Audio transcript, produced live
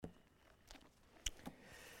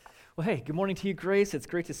Well, hey, good morning to you, Grace. It's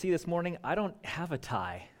great to see you this morning. I don't have a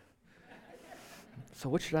tie. So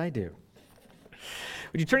what should I do?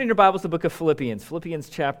 Would you turn in your Bibles to the book of Philippians? Philippians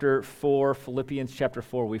chapter 4.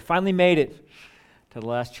 We finally made it to the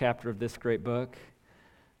last chapter of this great book.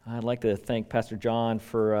 I'd like to thank Pastor John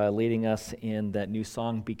for leading us in that new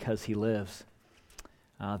song, Because He Lives.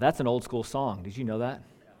 That's an old school song. Did you know that?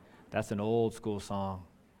 That's an old school song.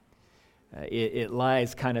 It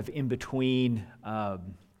lies kind of in between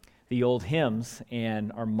the old hymns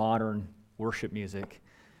and our modern worship music.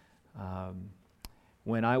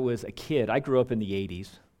 When I was a kid, I grew up in the 80s,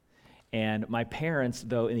 and my parents,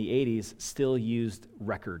 though, in the 80s, still used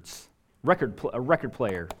records. A record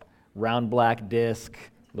player, round black disc,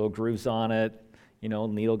 little grooves on it,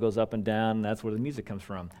 needle goes up and down, and that's where the music comes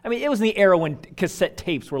from. I mean, it was in the era when cassette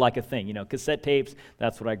tapes were like a thing, cassette tapes,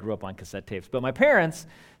 that's what I grew up on, cassette tapes. But my parents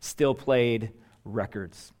still played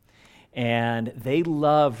records. And they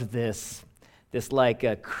loved this like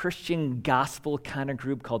a Christian gospel kind of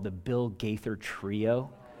group called the Bill Gaither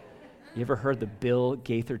Trio. You ever heard the Bill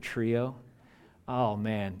Gaither Trio? Oh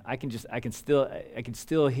man, I can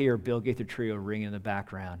still hear Bill Gaither Trio ringing in the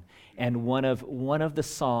background. And one of the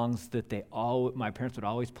songs that my parents would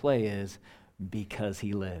always play is Because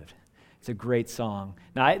He Lived. It's a great song.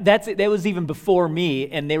 Now that was even before me,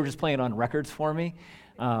 and they were just playing on records for me.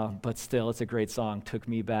 But still, it's a great song. Took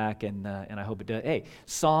me back, and I hope it does. Hey,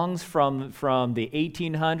 songs from the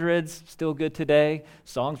 1800s, still good today.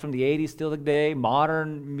 Songs from the 80s, still good today.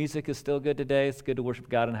 Modern music is still good today. It's good to worship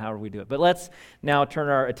God and however we do it. But let's now turn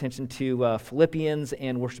our attention to Philippians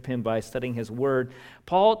and worship Him by studying His Word.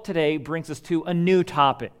 Paul today brings us to a new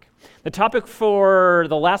topic. The topic for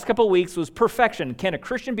the last couple of weeks was perfection. Can a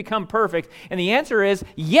Christian become perfect? And the answer is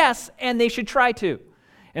yes, and they should try to.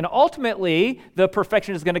 And ultimately, the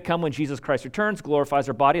perfection is going to come when Jesus Christ returns, glorifies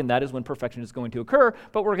our body, and that is when perfection is going to occur.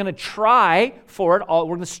 But we're going to try for it all.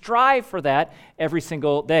 We're going to strive for that every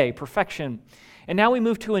single day, perfection. And now we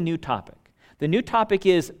move to a new topic. The new topic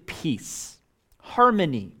is peace,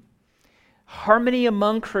 harmony. Harmony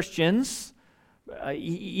among Christians,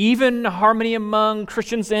 even harmony among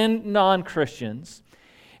Christians and non-Christians.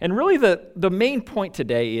 And really the main point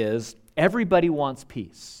today is everybody wants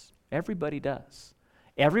peace. Everybody does.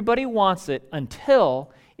 Everybody wants it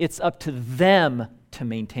until it's up to them to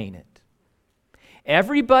maintain it.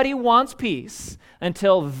 Everybody wants peace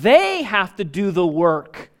until they have to do the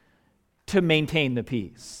work to maintain the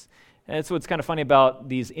peace. And that's what's kind of funny about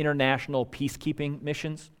these international peacekeeping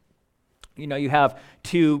missions. You have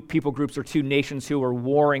two people groups or two nations who are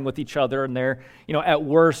warring with each other, and they're, at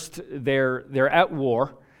worst, they're at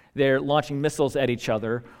war. They're launching missiles at each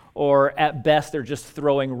other. Or at best, they're just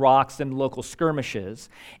throwing rocks in local skirmishes.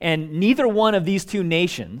 And neither one of these two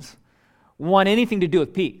nations want anything to do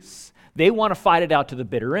with peace. They want to fight it out to the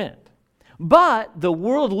bitter end. But the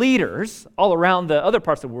world leaders all around the other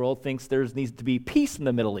parts of the world thinks there needs to be peace in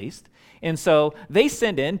the Middle East. And so they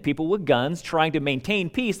send in people with guns trying to maintain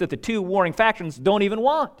peace that the two warring factions don't even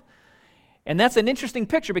want. And that's an interesting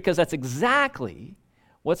picture because that's exactly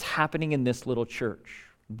what's happening in this little church.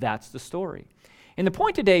 That's the story. And the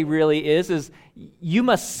point today really is you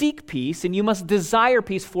must seek peace and you must desire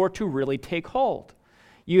peace for it to really take hold.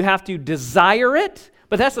 You have to desire it,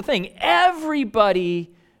 but that's the thing.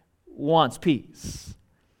 Everybody wants peace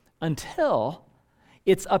until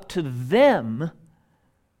it's up to them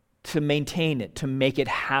to maintain it, to make it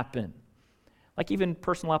happen. Like even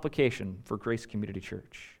personal application for Grace Community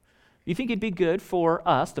Church. You think it'd be good for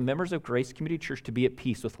us, the members of Grace Community Church, to be at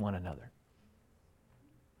peace with one another?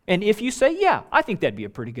 And if you say, yeah, I think that'd be a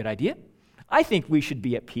pretty good idea, I think we should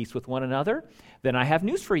be at peace with one another, then I have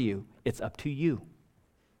news for you. It's up to you.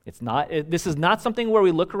 This is not something where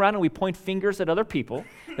we look around and we point fingers at other people.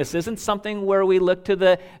 This isn't something where we look to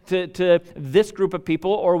this group of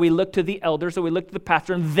people, or we look to the elders, or we look to the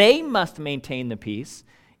pastor, and they must maintain the peace.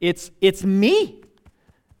 It's me.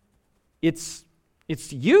 It's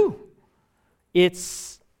you.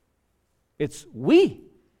 It's we.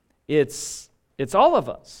 It's all of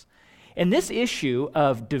us. And this issue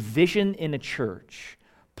of division in a church,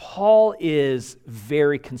 Paul is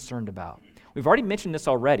very concerned about. We've already mentioned this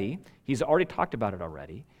already. He's already talked about it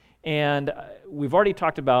already. And we've already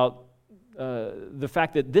talked about the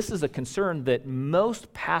fact that this is a concern that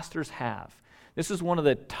most pastors have. This is one of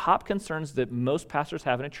the top concerns that most pastors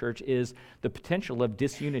have in a church is the potential of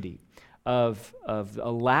disunity, of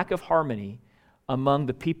a lack of harmony among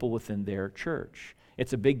the people within their church.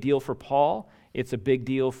 It's a big deal for Paul. It's a big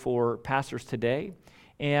deal for pastors today.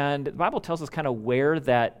 And the Bible tells us kind of where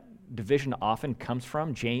that division often comes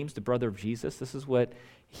from. James, the brother of Jesus, this is what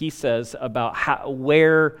he says about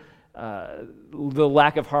where the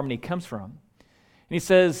lack of harmony comes from. And he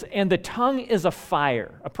says, and the tongue is a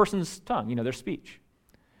fire, a person's tongue, their speech.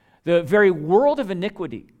 The very world of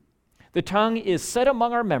iniquity. The tongue is set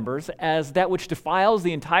among our members as that which defiles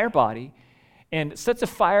the entire body and sets on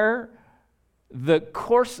fire the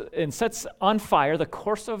course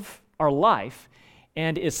of our life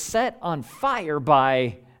and is set on fire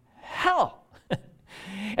by hell.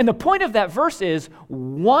 And the point of that verse is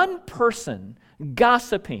one person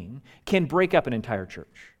gossiping can break up an entire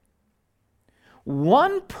church.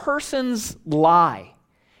 One person's lie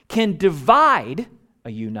can divide a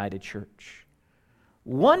united church.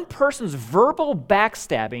 One person's verbal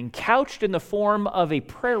backstabbing couched in the form of a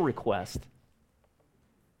prayer request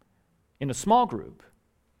in a small group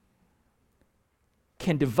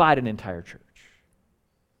can divide an entire church.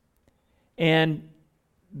 And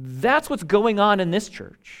that's what's going on in this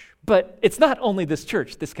church. But it's not only this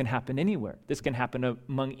church. This can happen anywhere. This can happen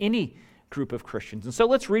among any group of Christians. And so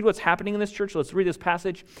let's read what's happening in this church. Let's read this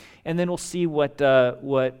passage, and then we'll see what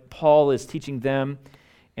Paul is teaching them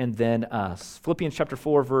and then us. Philippians chapter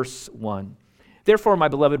 4, verse 1. Therefore, my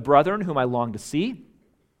beloved brethren, whom I long to see,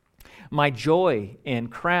 my joy and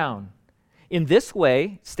crown, in this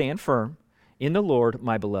way stand firm in the Lord,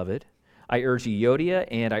 my beloved. I urge Euodia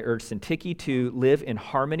and I urge Syntyche to live in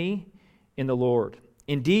harmony in the Lord.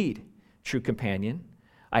 Indeed, true companion,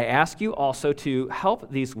 I ask you also to help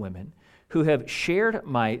these women who have shared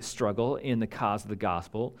my struggle in the cause of the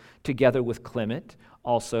gospel, together with Clement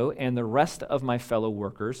also and the rest of my fellow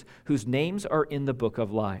workers whose names are in the book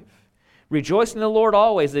of life. Rejoice in the Lord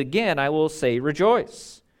always. Again, I will say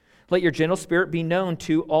rejoice. Let your gentle spirit be known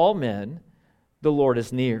to all men. The Lord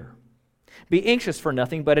is near. Be anxious for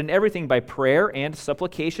nothing, but in everything by prayer and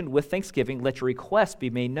supplication with thanksgiving, let your requests be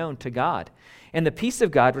made known to God. And the peace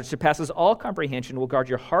of God, which surpasses all comprehension, will guard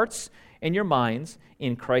your hearts and your minds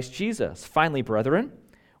in Christ Jesus. Finally, brethren,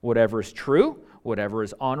 whatever is true, whatever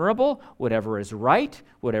is honorable, whatever is right,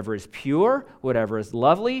 whatever is pure, whatever is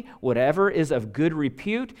lovely, whatever is of good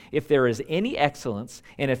repute, if there is any excellence,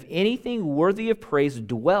 and if anything worthy of praise,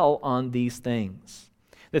 dwell on these things.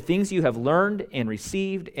 The things you have learned and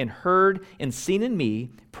received and heard and seen in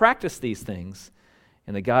me, practice these things,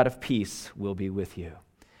 and the God of peace will be with you.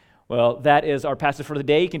 Well, that is our passage for the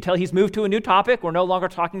day. You can tell he's moved to a new topic. We're no longer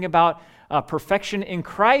talking about perfection in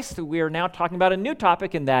Christ. We are now talking about a new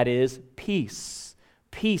topic, and that is peace.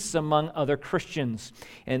 Peace among other Christians.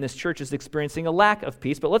 And this church is experiencing a lack of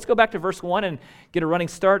peace. But let's go back to verse 1 and get a running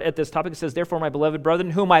start at this topic. It says, therefore, my beloved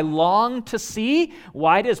brethren, whom I long to see.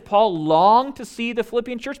 Why does Paul long to see the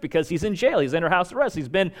Philippian church? Because he's in jail. He's under house arrest. He's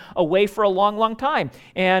been away for a long, long time.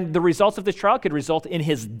 And the results of this trial could result in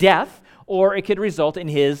his death, or it could result in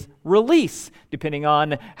his release, depending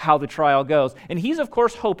on how the trial goes. And he's, of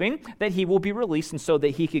course, hoping that he will be released and so that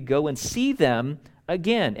he could go and see them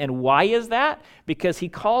again. And why is that? Because he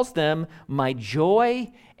calls them my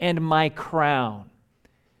joy and my crown.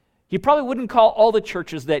 He probably wouldn't call all the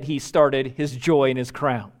churches that he started his joy and his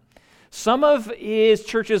crown. Some of his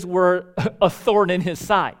churches were a thorn in his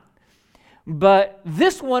side. But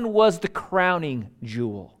this one was the crowning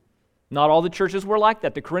jewel. Not all the churches were like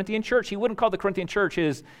that. The Corinthian church, he wouldn't call the Corinthian church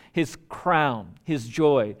his crown, his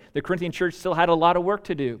joy. The Corinthian church still had a lot of work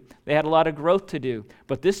to do. They had a lot of growth to do.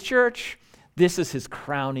 But this church, this is his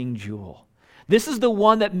crowning jewel. This is the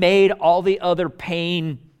one that made all the other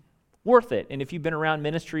pain worth it. And if you've been around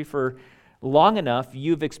ministry for long enough,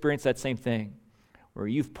 you've experienced that same thing, where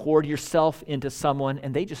you've poured yourself into someone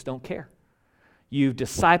and they just don't care. You've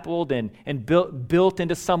discipled and built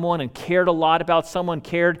into someone and cared a lot about someone,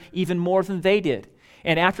 cared even more than they did.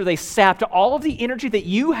 And after they sapped all of the energy that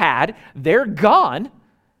you had, they're gone,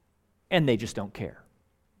 and they just don't care.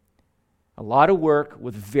 A lot of work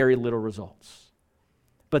with very little results.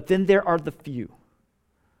 But then there are the few,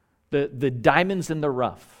 the diamonds in the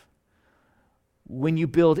rough. When you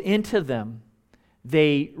build into them,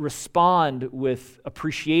 they respond with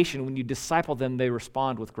appreciation. When you disciple them, they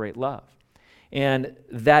respond with great love. And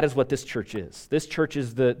that is what this church is. This church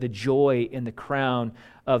is the joy and the crown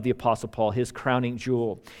of the Apostle Paul, his crowning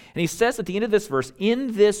jewel. And he says at the end of this verse,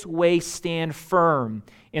 in this way stand firm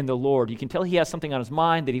in the Lord. You can tell he has something on his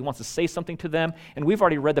mind, that he wants to say something to them. And we've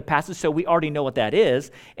already read the passage, so we already know what that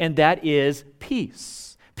is. And that is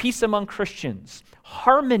peace. Peace among Christians.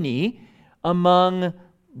 Harmony among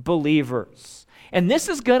believers. And this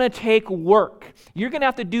is going to take work. You're going to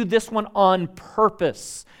have to do this one on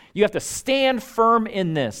purpose. You have to stand firm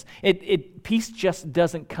in this. Peace just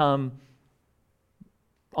doesn't come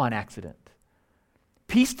on accident.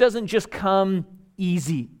 Peace doesn't just come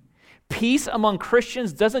easy. Peace among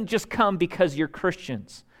Christians doesn't just come because you're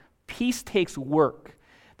Christians. Peace takes work.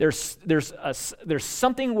 There's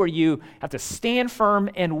something where you have to stand firm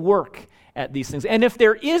and work at these things. And if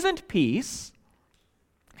there isn't peace,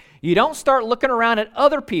 you don't start looking around at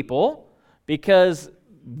other people because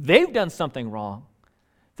they've done something wrong.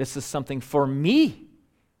 This is something for me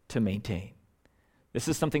to maintain. This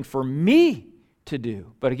is something for me to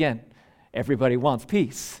do. But again, everybody wants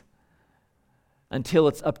peace until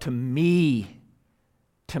it's up to me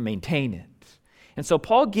to maintain it. And so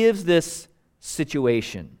Paul gives this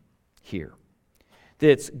situation here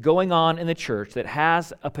that's going on in the church that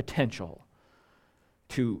has a potential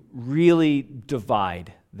to really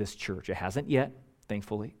divide this church. It hasn't yet,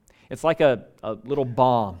 thankfully. It's like a little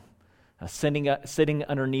bomb sitting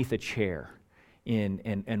underneath a chair.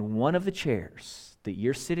 And one of the chairs that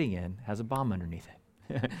you're sitting in has a bomb underneath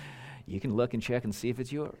it. You can look and check and see if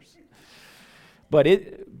it's yours. But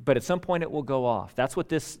at some point it will go off. That's what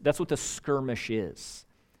the skirmish is.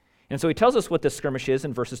 And so he tells us what the skirmish is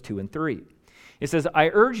in verses 2 and 3. It says, I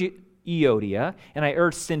urge Euodia and I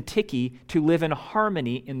urge Syntyche to live in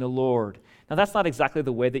harmony in the Lord. Now that's not exactly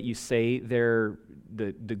the way that you say the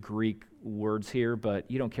Greek words here, but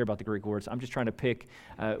you don't care about the Greek words. I'm just trying to pick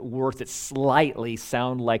words that slightly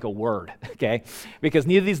sound like a word, okay? Because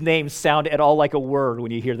neither of these names sound at all like a word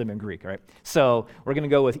when you hear them in Greek, right? So we're going to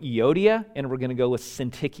go with Euodia and we're going to go with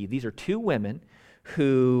Syntyche. These are two women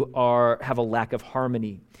who have a lack of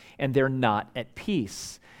harmony and they're not at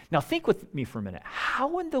peace. Now think with me for a minute.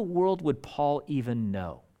 How in the world would Paul even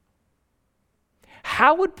know?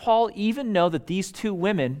 How would Paul even know that these two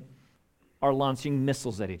women are launching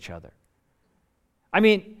missiles at each other? I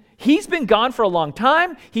mean, he's been gone for a long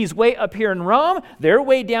time. He's way up here in Rome. They're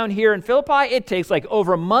way down here in Philippi. It takes like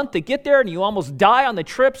over a month to get there, and you almost die on the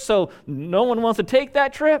trip, so no one wants to take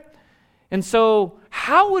that trip. And so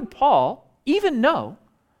how would Paul even know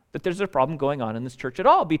that there's a problem going on in this church at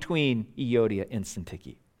all between Euodia and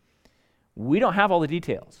Syntyche? We don't have all the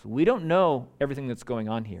details. We don't know everything that's going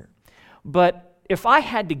on here. But if I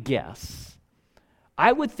had to guess,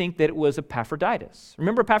 I would think that it was Epaphroditus.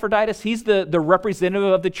 Remember Epaphroditus? He's the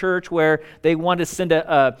representative of the church where they wanted to send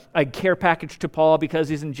a care package to Paul because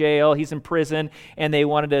he's in jail, he's in prison, and they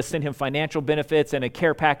wanted to send him financial benefits and a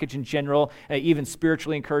care package in general, even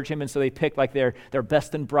spiritually encourage him, and so they picked like their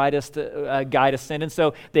best and brightest guy to send. And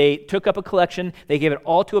so they took up a collection, they gave it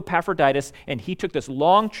all to Epaphroditus, and he took this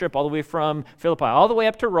long trip all the way from Philippi all the way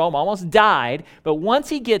up to Rome, almost died, but once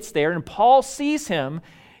he gets there and Paul sees him,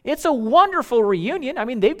 it's a wonderful reunion. I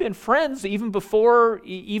mean, they've been friends even before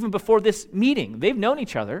this meeting. They've known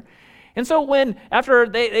each other. And so after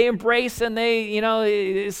they embrace and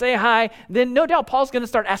they, say hi, then no doubt Paul's going to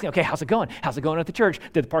start asking, okay, how's it going? How's it going at the church?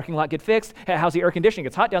 Did the parking lot get fixed? How's the air conditioning?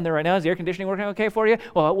 It's hot down there right now. Is the air conditioning working okay for you?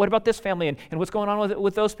 Well, what about this family and what's going on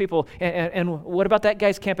with those people? And what about that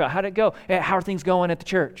guy's camp out? How'd it go? How are things going at the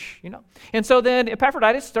church? And so then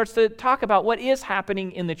Epaphroditus starts to talk about what is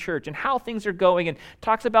happening in the church and how things are going, and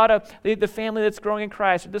talks about the family that's growing in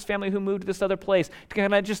Christ, or this family who moved to this other place,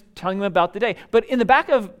 kind of just telling them about the day. But in the back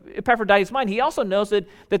of Epaphroditus' mind, he also knows that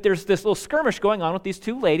there's this little skirmish going on with these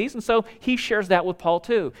two ladies, and so he shares that with Paul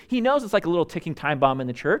too. He knows it's like a little ticking time bomb in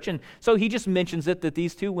the church, and so he just mentions it that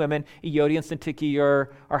these two women, Euodia and Syntyche,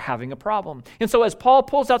 are having a problem. And so as Paul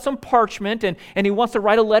pulls out some parchment and he wants to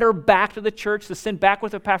write a letter back to the church to send back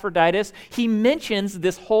with Epaphroditus, he mentions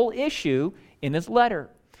this whole issue in his letter.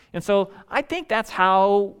 And so I think that's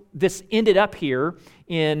how this ended up here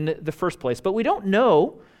in the first place. But we don't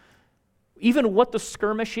know even what the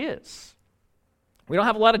skirmish is. We don't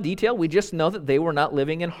have a lot of detail. We just know that they were not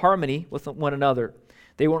living in harmony with one another.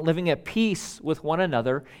 They weren't living at peace with one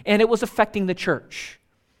another, and it was affecting the church.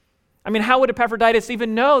 I mean, how would Epaphroditus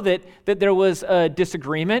even know that there was a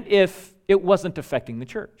disagreement if it wasn't affecting the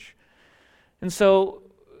church? And so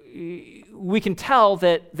we can tell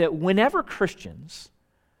that whenever Christians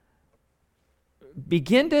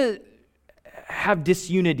begin to have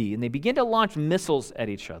disunity and they begin to launch missiles at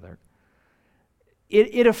each other,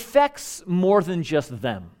 it affects more than just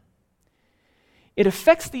them. It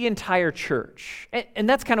affects the entire church. And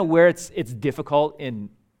that's kind of where it's difficult in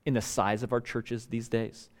the size of our churches these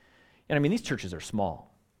days. And I mean, these churches are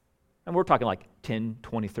small. And we're talking like 10,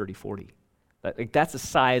 20, 30, 40. Like that's the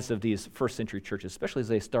size of these first century churches, especially as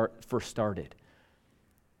they first started.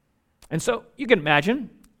 And so you can imagine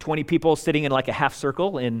 20 people sitting in like a half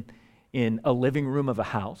circle in a living room of a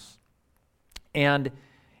house. And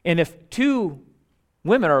if two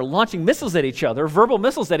women are launching missiles at each other, verbal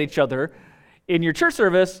missiles at each other in your church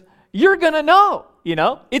service, you're going to know,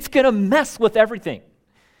 it's going to mess with everything.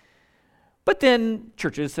 But then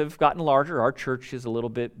churches have gotten larger. Our church is a little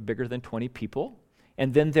bit bigger than 20 people.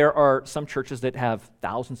 And then there are some churches that have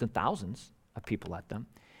thousands and thousands of people at them.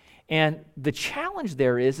 And the challenge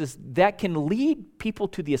there is that can lead people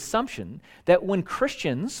to the assumption that when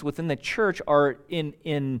Christians within the church are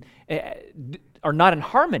not in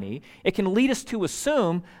harmony, it can lead us to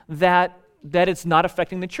assume that it's not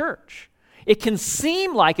affecting the church. It can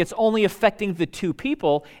seem like it's only affecting the two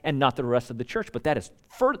people and not the rest of the church, but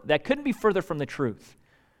that couldn't be further from the truth.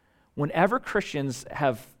 Whenever Christians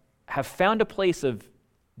have found a place of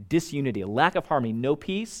disunity, a lack of harmony, no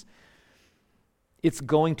peace, it's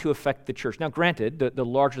going to affect the church. Now, granted, the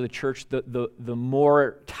larger the church, the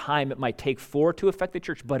more time it might take for it to affect the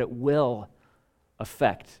church, but it will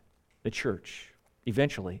affect the church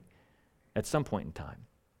eventually at some point in time.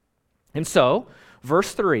 And so,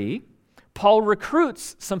 verse 3, Paul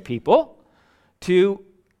recruits some people to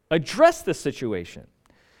address this situation.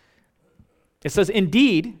 It says,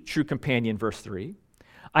 "Indeed, true companion," verse 3,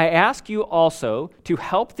 "I ask you also to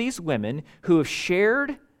help these women who have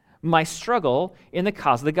shared my struggle in the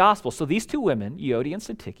cause of the gospel." So these two women, Euodia and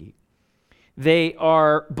Syntyche, they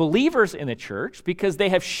are believers in the church because they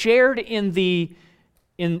have shared in the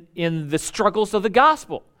struggles of the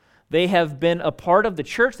gospel. They have been a part of the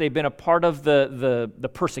church. They've been a part of the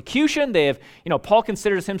persecution. They have, Paul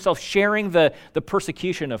considers himself sharing the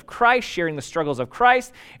persecution of Christ, sharing the struggles of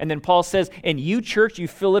Christ. And then Paul says, and you church, you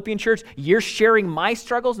Philippian church, you're sharing my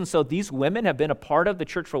struggles. And so these women have been a part of the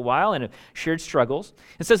church for a while and have shared struggles.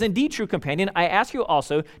 It says, "Indeed, true companion, I ask you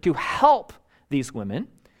also to help these women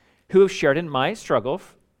who have shared in my struggle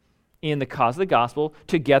in the cause of the gospel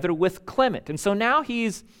together with Clement." And so now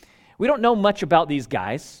we don't know much about these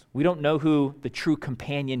guys. We don't know who the true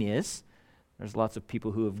companion is. There's lots of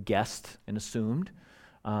people who have guessed and assumed.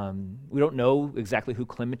 We don't know exactly who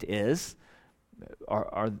Clement is.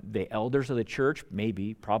 Are they elders of the church?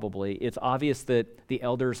 Maybe, probably. It's obvious that the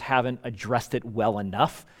elders haven't addressed it well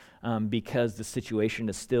enough because the situation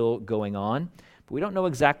is still going on. But we don't know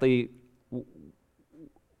exactly who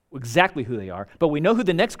they are. But we know who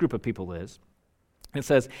the next group of people is. It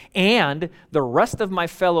says, "And the rest of my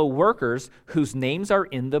fellow workers whose names are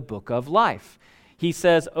in the book of life." He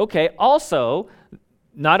says, okay, also,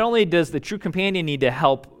 not only does the true companion need to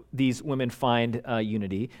help these women find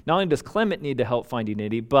unity, not only does Clement need to help find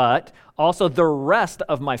unity, but also the rest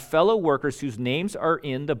of my fellow workers whose names are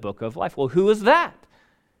in the book of life. Well, who is that?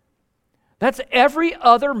 That's every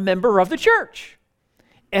other member of the church,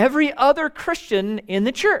 every other Christian in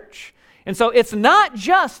the church. And so it's not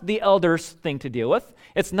just the elders' thing to deal with.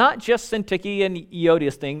 It's not just Syntyche and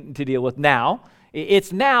Euodia's thing to deal with now.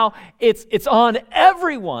 It's on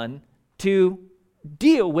everyone to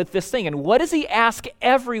deal with this thing. And what does he ask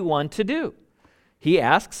everyone to do? He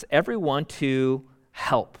asks everyone to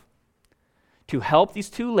help. To help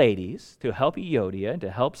these two ladies, to help Euodia, and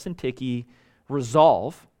to help Syntyche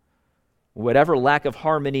resolve whatever lack of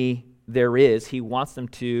harmony there is. He wants them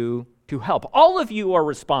to help. All of you are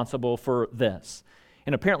responsible for this.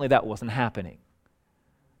 And apparently that wasn't happening.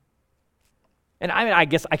 And I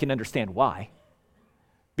guess I can understand why.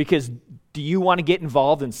 Because do you want to get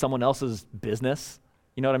involved in someone else's business?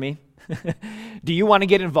 You know what I mean? Do you want to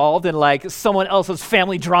get involved in someone else's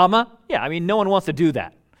family drama? Yeah, no one wants to do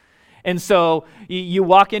that. And so you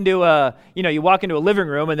walk into a living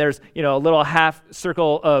room and there's a little half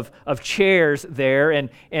circle of chairs there,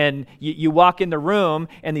 and you walk in the room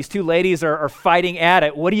and these two ladies are fighting at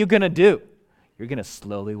it. What are you going to do? You're going to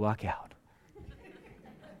slowly walk out.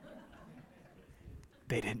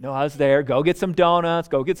 They didn't know I was there. Go get some donuts.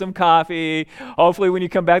 Go get some coffee. Hopefully when you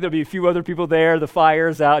come back, there'll be a few other people there. The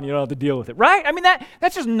fire's out and you don't have to deal with it, right?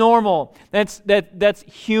 That's just normal. That's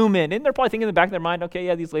human. And they're probably thinking in the back of their mind, okay,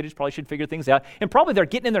 yeah, these ladies probably should figure things out. And probably they're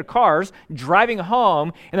getting in their cars, driving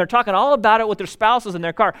home, and they're talking all about it with their spouses in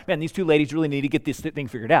their car. Man, these two ladies really need to get this thing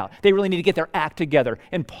figured out. They really need to get their act together.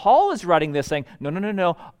 And Paul is writing this saying,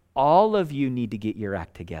 no. All of you need to get your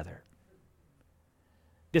act together.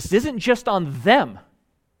 This isn't just on them.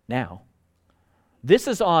 Now, this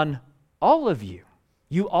is on all of you.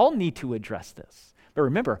 You all need to address this. But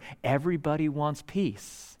remember, everybody wants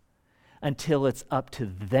peace until it's up to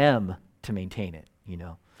them to maintain it,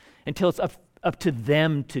 until it's up to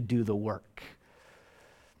them to do the work.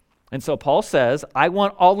 And so Paul says, I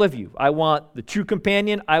want all of you. I want the true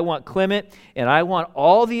companion, I want Clement, and I want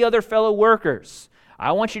all the other fellow workers.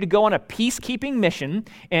 I want you to go on a peacekeeping mission,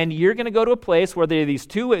 and you're going to go to a place where there are these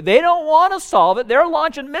two, they don't want to solve it. They're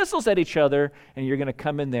launching missiles at each other, and you're going to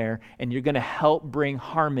come in there, and you're going to help bring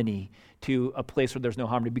harmony to a place where there's no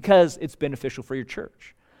harmony because it's beneficial for your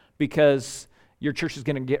church, because your church is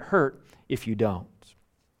going to get hurt if you don't.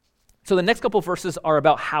 So the next couple of verses are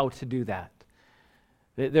about how to do that.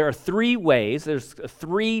 There are three ways. There's a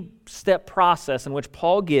three-step process in which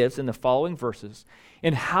Paul gives in the following verses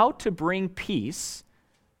and how to bring peace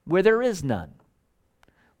where there is none.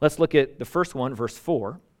 Let's look at the first one, verse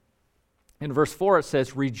 4. In verse 4 it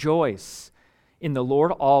says, "Rejoice in the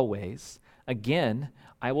Lord always. Again,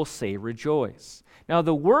 I will say rejoice." Now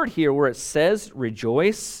the word here where it says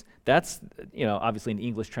rejoice, that's, obviously an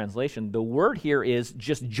English translation. The word here is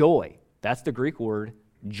just joy. That's the Greek word,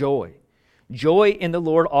 joy. Joy in the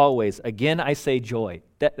Lord always. Again, I say joy.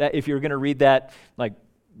 That if you're going to read that,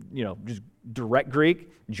 just direct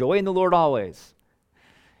Greek, joy in the Lord always.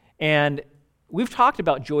 And we've talked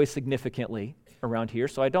about joy significantly around here,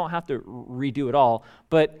 so I don't have to redo it all.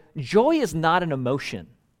 But joy is not an emotion.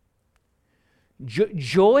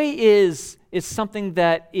 Joy is something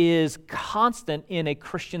that is constant in a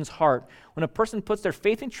Christian's heart. When a person puts their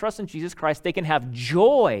faith and trust in Jesus Christ, they can have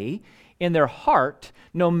joy in their heart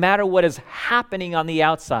no matter what is happening on the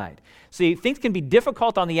outside. See, things can be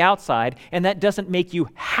difficult on the outside, and that doesn't make you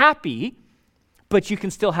happy, but you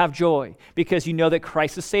can still have joy because you know that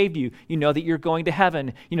Christ has saved you. You know that you're going to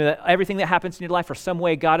heaven. You know that everything that happens in your life, for some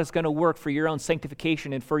way, God is going to work for your own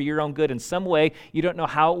sanctification and for your own good in some way. You don't know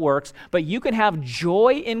how it works, but you can have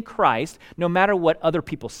joy in Christ no matter what other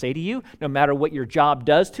people say to you, no matter what your job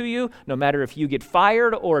does to you, no matter if you get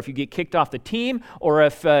fired or if you get kicked off the team or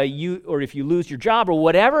if you lose your job or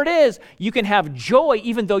whatever it is. You can have joy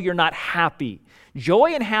even though you're not happy. Joy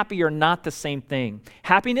and happy are not the same thing.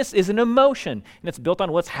 Happiness is an emotion, and it's built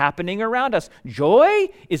on what's happening around us. Joy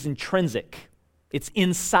is intrinsic. It's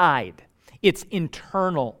inside. It's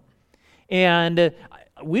internal. And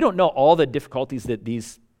we don't know all the difficulties that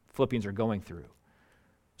these Philippians are going through.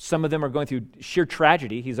 Some of them are going through sheer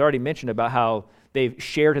tragedy. He's already mentioned about how they've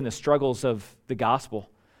shared in the struggles of the gospel.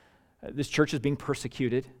 This church is being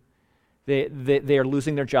persecuted. They are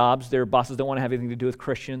losing their jobs. Their bosses don't want to have anything to do with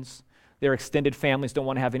Christians. Their extended families don't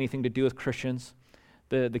want to have anything to do with Christians.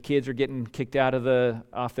 The kids are getting kicked out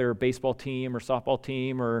off their baseball team or softball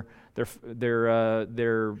team or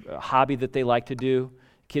their hobby that they like to do.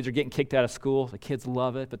 Kids are getting kicked out of school. The kids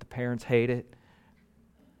love it, but the parents hate it.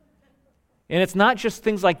 And it's not just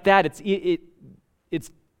things like that.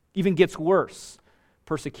 It's even gets worse.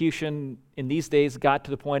 Persecution in these days got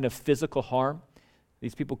to the point of physical harm.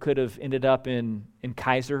 These people could have ended up in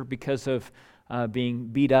Kaiser because of being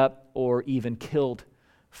beat up or even killed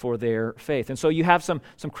for their faith. And so you have some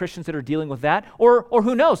Christians that are dealing with that, or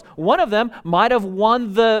who knows, one of them might have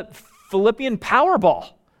won the Philippian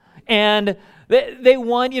Powerball, and they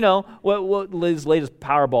won, what his latest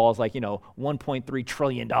Powerball is like, $1.3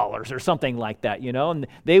 trillion or something like that, and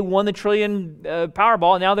they won the trillion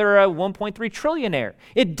Powerball, and now they're a 1.3 trillionaire.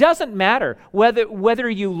 It doesn't matter whether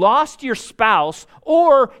you lost your spouse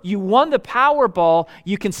or you won the Powerball,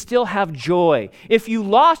 you can still have joy. If you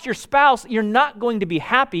lost your spouse, you're not going to be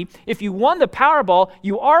happy. If you won the Powerball,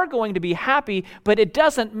 you are going to be happy, but it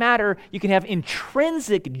doesn't matter. You can have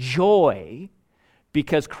intrinsic joy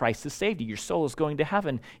because Christ has saved you. Your soul is going to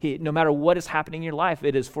heaven. No matter what is happening in your life,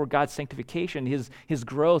 it is for God's sanctification, His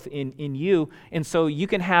growth in you. And so you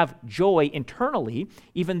can have joy internally,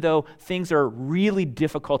 even though things are really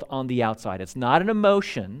difficult on the outside. It's not an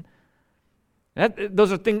emotion.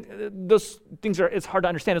 Those things are. It's hard to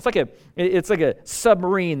understand. It's like a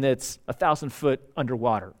submarine that's 1,000 foot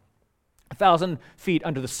underwater, 1,000 feet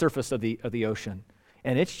under the surface of the ocean,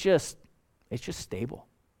 and it's just stable.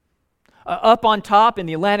 Up on top in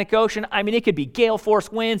the Atlantic Ocean, it could be gale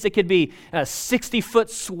force winds, it could be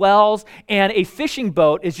 60-foot swells, and a fishing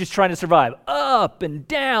boat is just trying to survive. Up and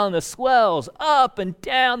down the swells, up and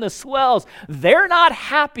down the swells. They're not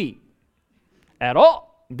happy at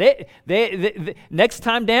all. They next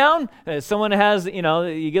time down, someone has, you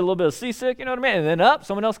get a little bit of seasick, you know what I mean? And then up,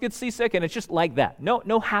 someone else gets seasick, and it's just like that.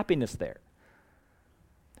 No happiness there.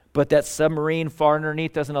 But that submarine far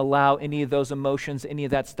underneath doesn't allow any of those emotions, any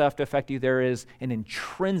of that stuff to affect you. There is an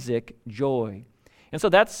intrinsic joy. And so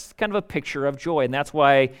that's kind of a picture of joy. And that's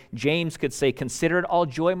why James could say, "Consider it all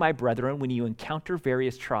joy, my brethren, when you encounter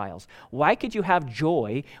various trials." Why could you have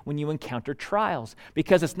joy when you encounter trials?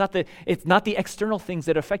 Because it's not the external things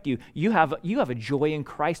that affect you. You have a joy in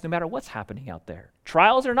Christ no matter what's happening out there.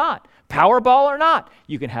 Trials or not, Powerball or not,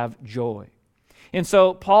 you can have joy. And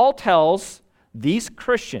so Paul tells these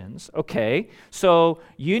Christians, okay, so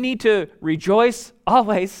you need to rejoice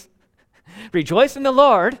always, rejoice in the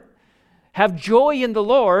Lord, have joy in the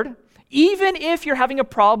Lord, even if you're having a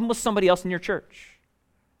problem with somebody else in your church.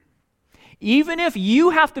 Even if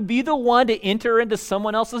you have to be the one to enter into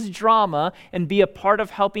someone else's drama and be a part of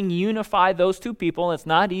helping unify those two people, it's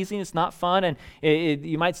not easy, it's not fun, and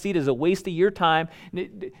you might see it as a waste of your time,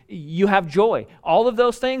 you have joy. All of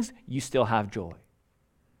those things, you still have joy.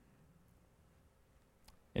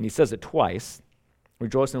 And he says it twice.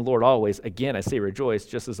 Rejoice in the Lord always. Again, I say rejoice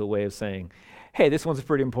just as a way of saying, hey, this one's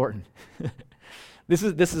pretty important. This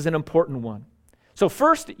is an important one. So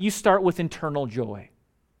first, you start with internal joy.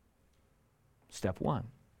 Step one.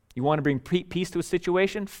 You want to bring peace to a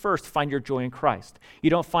situation? First, find your joy in Christ. You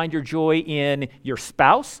don't find your joy in your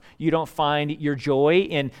spouse. You don't find your joy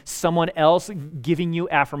in someone else giving you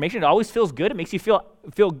affirmation. It always feels good. It makes you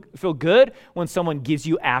feel good when someone gives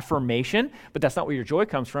you affirmation, but that's not where your joy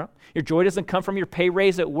comes from. Your joy doesn't come from your pay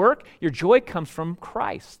raise at work. Your joy comes from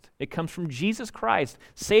Christ. It comes from Jesus Christ.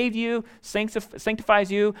 Saved you,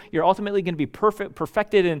 sanctifies you. You're ultimately going to be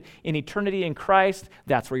perfected in eternity in Christ.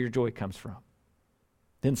 That's where your joy comes from.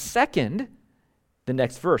 Then second, the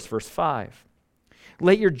next verse 5.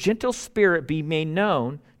 Let your gentle spirit be made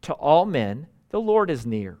known to all men. The Lord is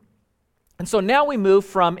near. And so now we move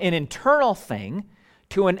from an internal thing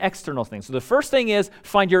to an external thing. So the first thing is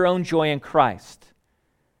find your own joy in Christ.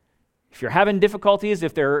 If you're having difficulties,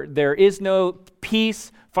 if there is no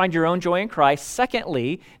peace, find your own joy in Christ.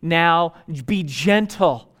 Secondly, now be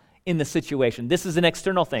gentle in the situation. This is an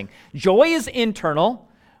external thing. Joy is internal,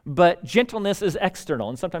 but gentleness is external.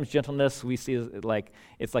 And sometimes gentleness we see as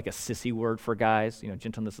it's like a sissy word for guys.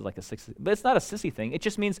 Gentleness is like a sissy, but it's not a sissy thing. It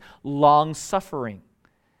just means long suffering.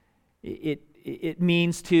 It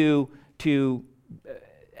means to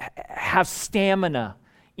have stamina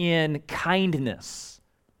in kindness,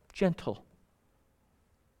 gentle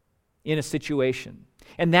in a situation.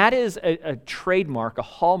 And that is a trademark, a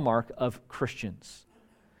hallmark of Christians.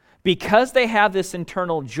 Because they have this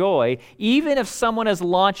internal joy, even if someone is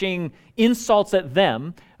launching insults at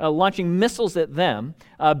them, launching missiles at them,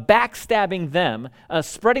 backstabbing them,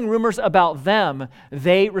 spreading rumors about them,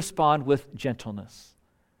 they respond with gentleness,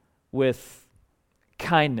 with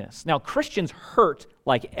kindness. Now, Christians hurt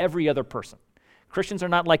like every other person. Christians are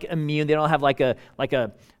not like immune. They don't have like a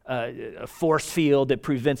force field that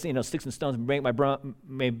prevents, sticks and stones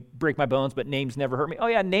may break my bones, but names never hurt me. Oh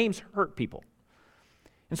yeah, names hurt people.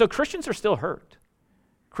 And so Christians are still hurt.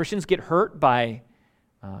 Christians get hurt by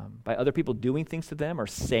other people doing things to them or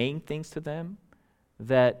saying things to them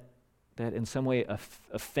that in some way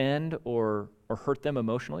offend or hurt them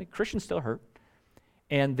emotionally. Christians still hurt.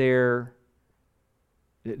 And their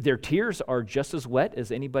tears are just as wet as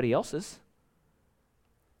anybody else's.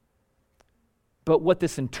 But what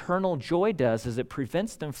this internal joy does is it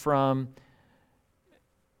prevents them from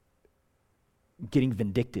getting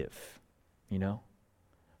vindictive,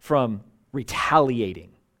 from retaliating,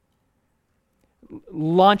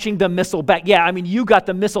 launching the missile back. Yeah, you got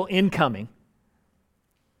the missile incoming.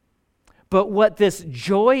 But what this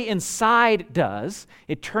joy inside does,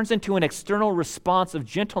 it turns into an external response of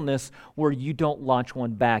gentleness where you don't launch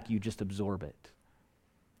one back, you just absorb it.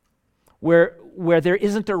 Where there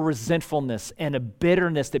isn't a resentfulness and a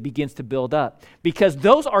bitterness that begins to build up. Because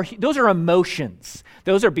those are emotions.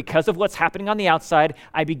 Those are because of what's happening on the outside,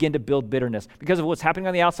 I begin to build bitterness. Because of what's happening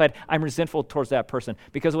on the outside, I'm resentful towards that person.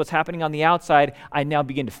 Because of what's happening on the outside, I now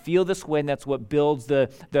begin to feel this way, and that's what builds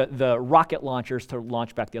the rocket launchers to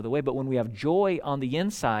launch back the other way. But when we have joy on the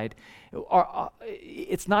inside,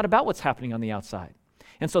 it's not about what's happening on the outside.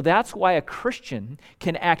 And so that's why a Christian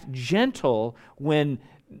can act gentle when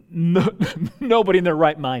nobody in their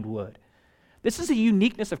right mind would. This is a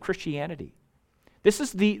uniqueness of Christianity. This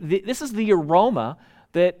is the aroma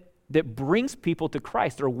that brings people to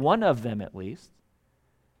Christ, or one of them at least.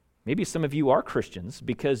 Maybe some of you are Christians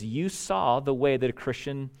because you saw the way that a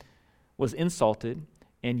Christian was insulted,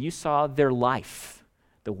 and you saw their life,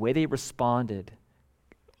 the way they responded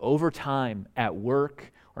over time at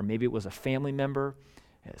work, or maybe it was a family member,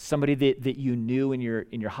 somebody that you knew in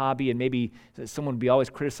your hobby, and maybe someone would be always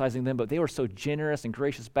criticizing them, but they were so generous and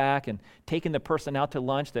gracious back, and taking the person out to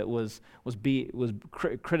lunch that was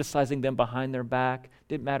criticizing them behind their back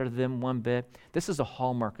didn't matter to them one bit. This is a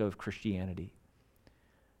hallmark of Christianity.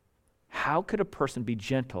 How could a person be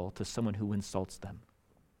gentle to someone who insults them?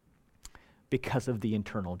 Because of the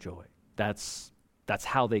internal joy. That's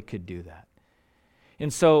how they could do that.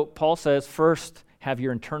 And so Paul says, first, have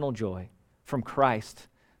your internal joy from Christ,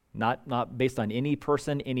 not based on any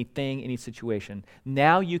person, anything, any situation.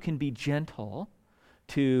 Now you can be gentle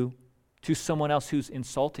to someone else who's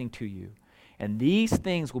insulting to you. And these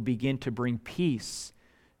things will begin to bring peace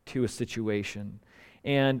to a situation.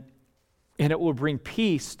 And it will bring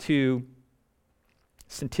peace to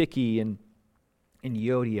Syntyche and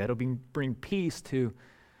Euodia. It'll bring peace to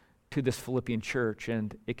this Philippian church.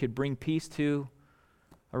 And it could bring peace to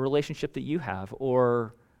a relationship that you have,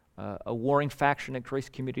 or a warring faction at Grace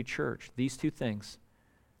Community Church. These two things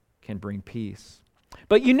can bring peace.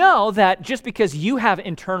 But you know that just because you have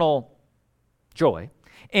internal joy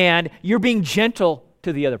and you're being gentle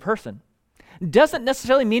to the other person doesn't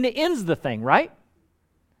necessarily mean it ends the thing, right?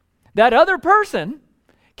 That other person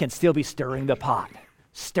can still be stirring the pot.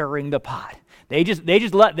 They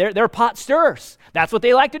just let their pot stirs. That's what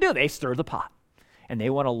they like to do. They stir the pot. And they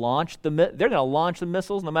want to launch they're going to launch the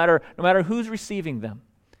missiles no matter who's receiving them.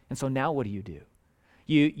 And so now what do?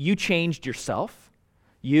 You changed yourself.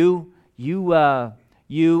 You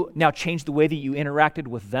now changed the way that you interacted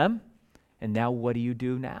with them. And now what do you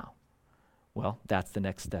do now? Well, that's the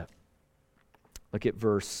next step. Look at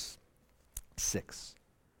verse 6.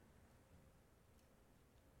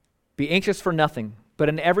 Be anxious for nothing, but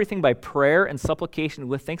in everything by prayer and supplication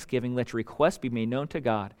with thanksgiving, let your requests be made known to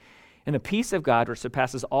God. And the peace of God, which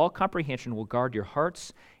surpasses all comprehension, will guard your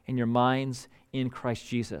hearts and your minds in Christ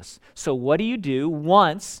Jesus. So what do you do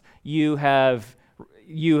once you have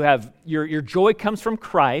your joy comes from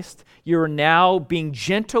Christ? You're now being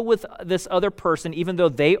gentle with this other person, even though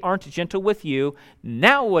they aren't gentle with you.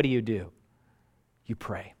 Now what do? You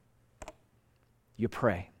pray. You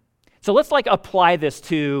pray. So let's apply this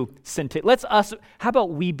to Syntyche. How about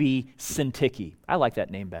we be Syntyche? I like that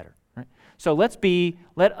name better. Right? So let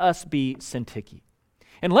us be Syntyche.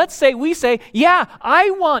 And we say, yeah, I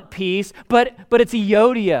want peace, but it's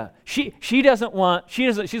Euodia. She's the one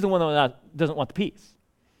that doesn't want the peace.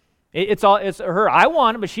 It's her. I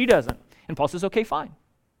want it, but she doesn't. And Paul says, okay, fine.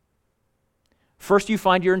 First, you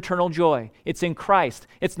find your internal joy. It's in Christ.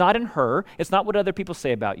 It's not in her. It's not what other people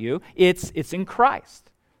say about you. It's in Christ.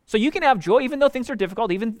 So you can have joy even though things are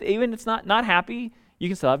difficult, even it's not happy, you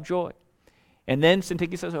can still have joy. And then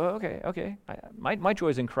Syntyche says, oh, okay, my joy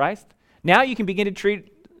is in Christ. Now you can begin to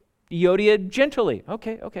treat Euodia gently.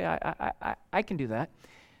 Okay, I can do that.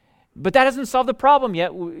 But that doesn't solve the problem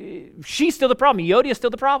yet. She's still the problem. Euodia is still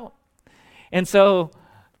the problem. And so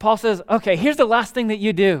Paul says, okay, here's the last thing that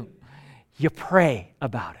you do. You pray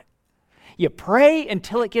about it. You pray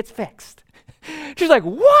until it gets fixed. She's like,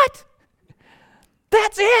 what?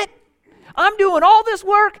 That's it. I'm doing all this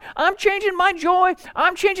work. I'm changing my joy.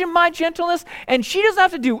 I'm changing my gentleness. And she doesn't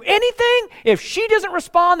have to do anything. If she doesn't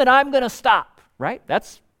respond, then I'm going to stop. Right?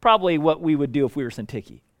 That's probably what we would do if we were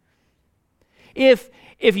Syntyche. If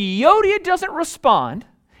Euodia doesn't respond,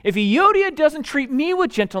 if Euodia doesn't treat me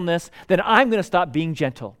with gentleness, then I'm going to stop being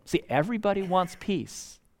gentle. See, everybody wants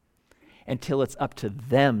peace until it's up to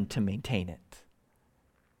them to maintain it.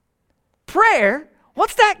 Prayer,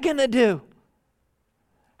 what's that going to do?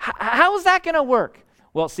 How is that going to work?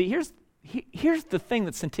 Well, see, here's the thing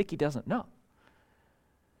that Syntyche doesn't know.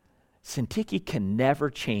 Syntyche can never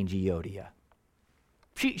change Euodia.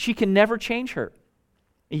 She can never change her.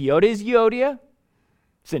 Euodia is Euodia.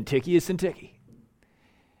 Syntyche is Syntyche.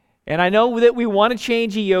 And I know that we want to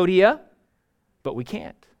change Euodia, but we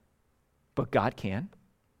can't. But God can.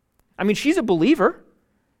 I mean, she's a believer.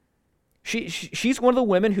 She's one of the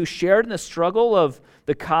women who shared in the struggle of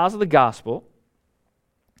the cause of the gospel.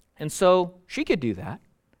 And so she could do that.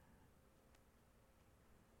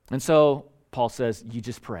 And so Paul says, you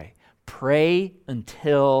just pray. Pray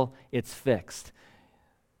until it's fixed.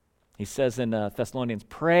 He says in Thessalonians,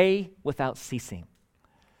 pray without ceasing.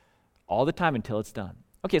 All the time until it's done.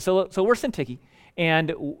 Okay, so we're Syntyche,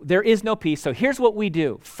 and there is no peace. So here's what we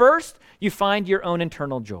do. First, you find your own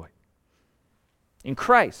internal joy in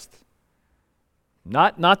Christ.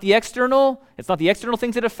 Not the external. It's not the external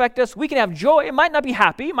things that affect us. We can have joy. It might not be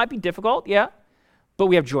happy. It might be difficult, yeah. But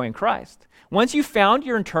we have joy in Christ. Once you found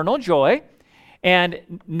your internal joy,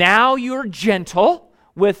 and now you're gentle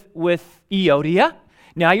with Euodia.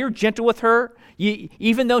 Now you're gentle with her.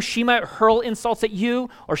 Even though she might hurl insults at you,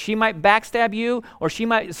 or she might backstab you, or she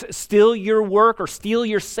might steal your work, or steal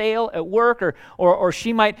your sale at work, or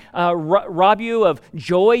she might rob you of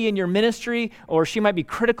joy in your ministry, or she might be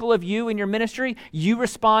critical of you in your ministry, you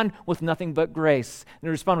respond with nothing but grace, and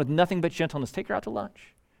respond with nothing but gentleness. Take her out to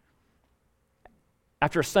lunch.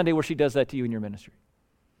 After a Sunday where she does that to you in your ministry.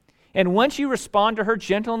 And once you respond to her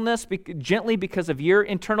gently because of your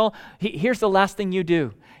internal, here's the last thing you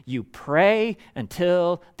do. You pray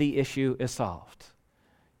until the issue is solved.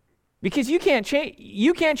 Because you can't change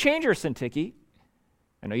her, Syntyche.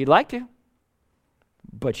 I know you'd like to,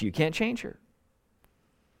 but you can't change her.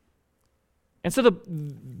 And so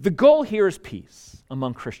the goal here is peace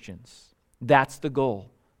among Christians. That's the goal.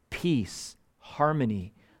 Peace,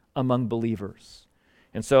 harmony among believers.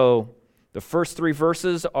 And so the first 3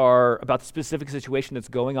 verses are about the specific situation that's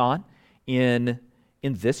going on in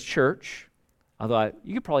this church, although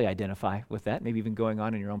you could probably identify with that, maybe even going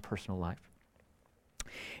on in your own personal life.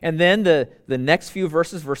 And then the next few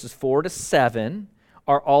verses, verses 4 to 7,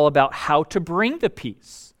 are all about how to bring the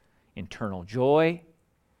peace. Internal joy,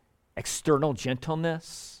 external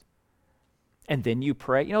gentleness, and then you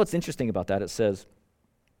pray. You know what's interesting about that? It says,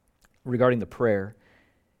 regarding the prayer,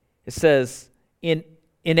 it says, in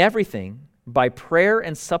everything, by prayer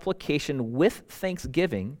and supplication with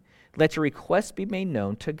thanksgiving, let your requests be made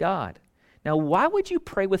known to God. Now, why would you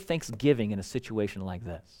pray with thanksgiving in a situation like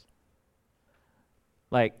this?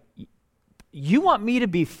 Like, you want me to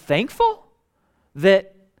be thankful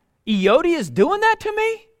that Euodia is doing that to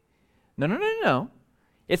me? No.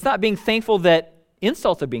 It's not being thankful that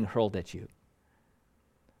insults are being hurled at you.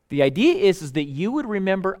 The idea is that you would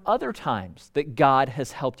remember other times that God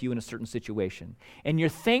has helped you in a certain situation, and you're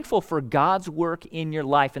thankful for God's work in your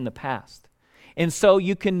life in the past. And so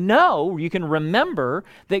you can remember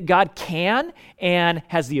that God can and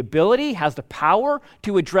has the ability, has the power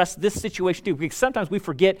to address this situation too. Because sometimes we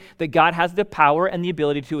forget that God has the power and the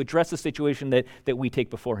ability to address the situation that we take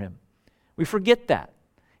before him. We forget that.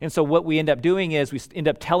 And so what we end up doing is we end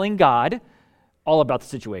up telling God all about the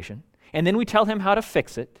situation. And then we tell him how to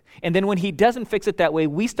fix it. And then when he doesn't fix it that way,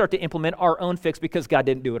 we start to implement our own fix because God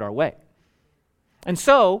didn't do it our way. And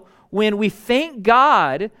so when we thank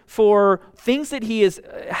God for things that he has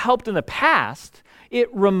helped in the past,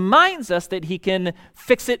 it reminds us that he can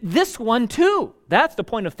fix it this one too. That's the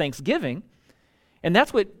point of thanksgiving. And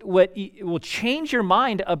that's what will change your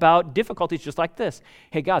mind about difficulties just like this.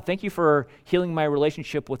 Hey, God, thank you for healing my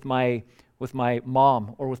relationship with my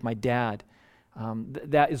mom or with my dad.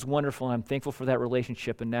 That is wonderful, and I'm thankful for that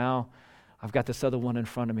relationship. And now I've got this other one in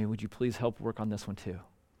front of me. Would you please help work on this one too?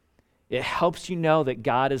 It helps you know that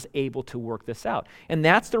God is able to work this out. And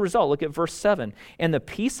that's the result. Look at verse 7. And the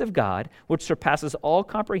peace of God, which surpasses all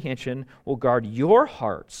comprehension, will guard your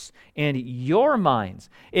hearts and your minds.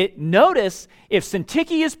 Notice, if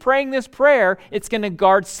Syntyche is praying this prayer, it's going to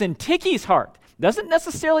guard Syntyche's heart. Doesn't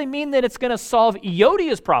necessarily mean that it's going to solve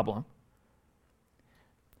Euodia's problem.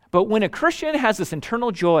 But when a Christian has this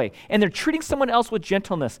internal joy and they're treating someone else with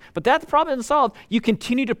gentleness, but that problem isn't solved, you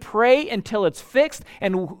continue to pray until it's fixed,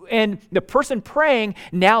 and the person praying,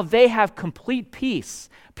 now they have complete peace.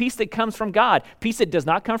 Peace that comes from God. Peace that does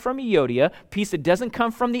not come from Euodia. Peace that doesn't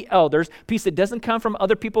come from the elders. Peace that doesn't come from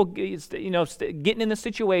other people getting in the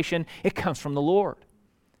situation. It comes from the Lord.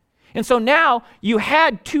 And so now you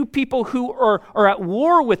had two people who are at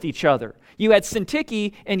war with each other. You had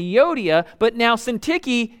Syntyche and Euodia, but now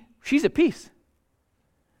Syntyche, she's at peace.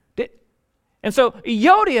 And so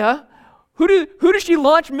Euodia, who does she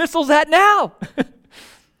launch missiles at now?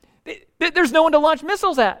 There's no one to launch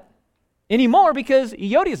missiles at anymore because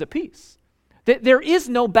Euodia is at peace. There is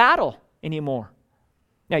no battle anymore.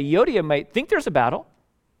 Now, Euodia might think there's a battle,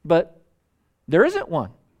 but there isn't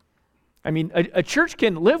one. I mean, a church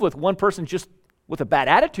can live with one person just with a bad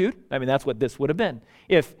attitude. I mean, that's what this would have been.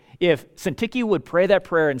 If Syntyche would pray that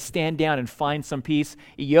prayer and stand down and find some peace,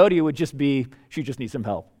 Euodia would just be, she just needs some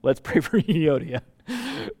help. Let's pray for Euodia.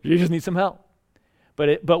 She just needs some help.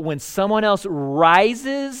 But when someone else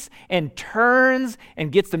rises and turns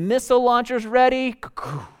and gets the missile launchers ready,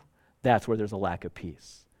 that's where there's a lack of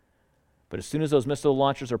peace. But as soon as those missile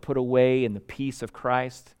launchers are put away in the peace of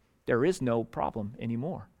Christ, there is no problem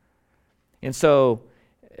anymore. And so,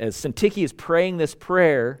 as Syntyche is praying this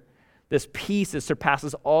prayer, this peace that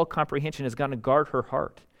surpasses all comprehension is going to guard her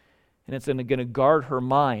heart. And it's going to guard her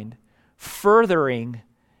mind, furthering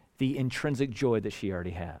the intrinsic joy that she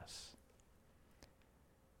already has.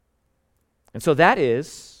 And so that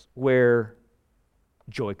is where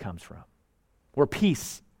joy comes from, where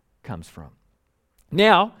peace comes from.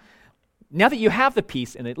 Now that you have the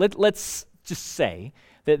peace in it, let's just say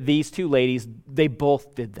that these two ladies, they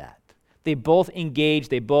both did that. They both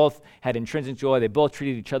engaged, they both had intrinsic joy, they both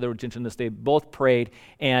treated each other with gentleness, they both prayed.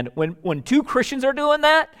 And when two Christians are doing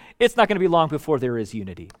that, it's not going to be long before there is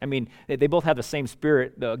unity. I mean, they both have the same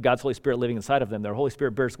spirit, God's Holy Spirit living inside of them. Their Holy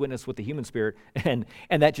Spirit bears witness with the human spirit, and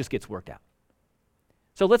that just gets worked out.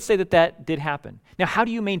 So let's say that did happen. Now, how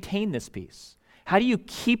do you maintain this peace? How do you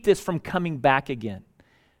keep this from coming back again?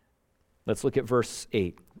 Let's look at verse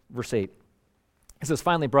 8. Verse 8. It says,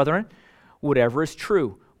 finally, brethren, whatever is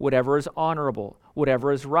true, whatever is honorable,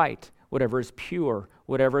 whatever is right, whatever is pure,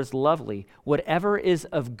 whatever is lovely, whatever is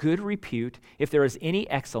of good repute, if there is any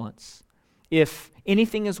excellence, if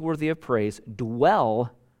anything is worthy of praise,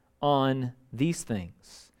 dwell on these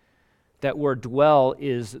things. That word dwell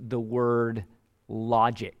is the word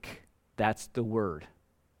logic. That's the word.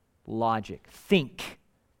 Logic. Think.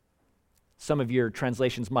 Some of your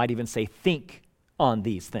translations might even say think on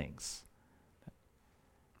these things.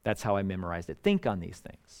 That's how I memorized it. Think on these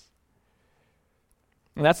things.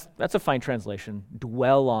 And that's a fine translation.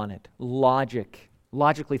 Dwell on it.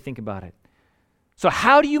 Logically think about it. So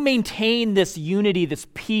how do you maintain this unity, this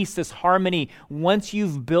peace, this harmony once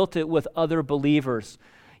you've built it with other believers?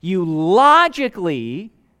 You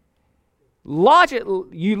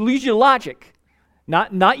you use your logic,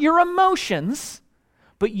 not your emotions,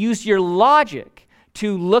 but use your logic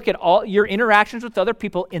to look at all your interactions with other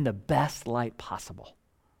people in the best light possible.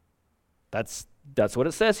 That's what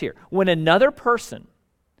it says here. When another person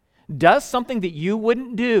does something that you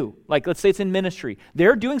wouldn't do, like let's say it's in ministry,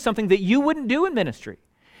 they're doing something that you wouldn't do in ministry.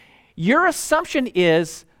 Your assumption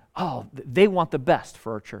is, oh, they want the best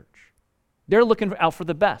for our church. They're looking out for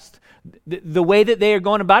the best. The way that they are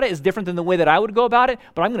going about it is different than the way that I would go about it,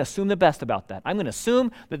 but I'm going to assume the best about that. I'm going to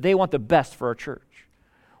assume that they want the best for our church.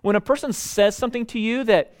 When a person says something to you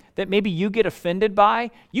that maybe you get offended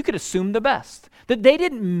by, you could assume the best. That they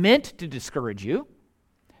didn't meant to discourage you.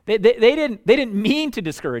 They didn't mean to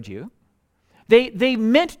discourage you. They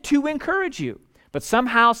meant to encourage you. But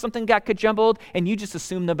somehow something got jumbled and you just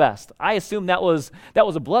assumed the best. I assumed that was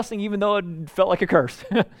a blessing even though it felt like a curse.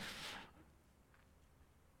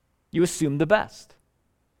 You assume the best.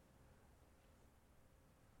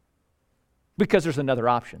 Because there's another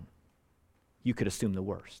option. You could assume the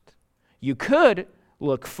worst. You could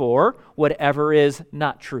look for whatever is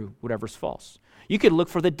not true, whatever's false. You could look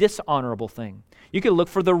for the dishonorable thing. You could look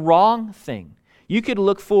for the wrong thing. You could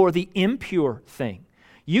look for the impure thing.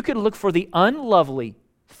 You could look for the unlovely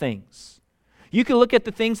things. You could look at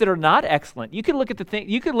the things that are not excellent. You could look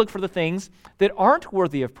for the things that aren't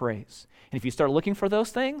worthy of praise. And if you start looking for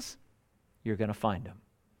those things, you're going to find them.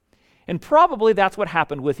 And probably that's what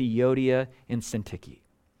happened with Euodia and Syntyche.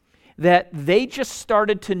 That they just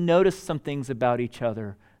started to notice some things about each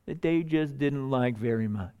other that they just didn't like very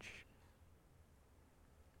much.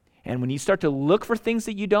 And when you start to look for things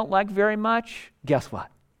that you don't like very much, guess what?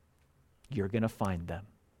 You're going to find them.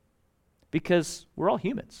 Because we're all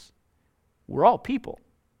humans. We're all people.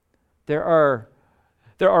 There are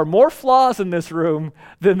more flaws in this room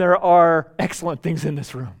than there are excellent things in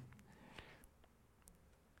this room.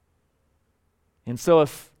 And so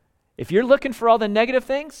if you're looking for all the negative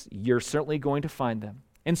things, you're certainly going to find them.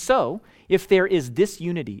 And so, if there is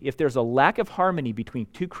disunity, if there's a lack of harmony between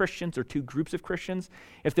two Christians or two groups of Christians,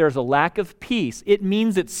 if there's a lack of peace, it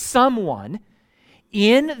means that someone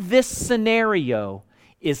in this scenario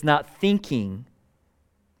is not thinking,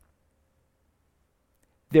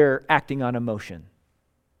 they're acting on emotion.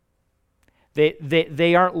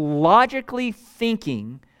 They aren't logically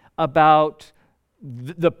thinking about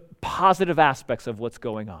the positive aspects of what's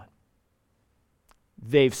going on.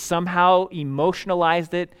 They've somehow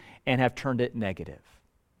emotionalized it and have turned it negative.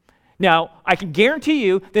 Now, I can guarantee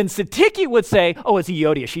you, then Syntyche would say, oh, it's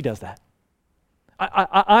Euodia, she does that.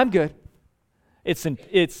 I'm good. It's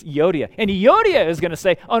Euodia. And Euodia is going to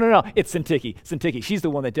say, oh, no, it's Syntyche. Syntyche, she's the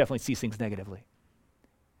one that definitely sees things negatively.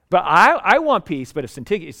 But I want peace, but if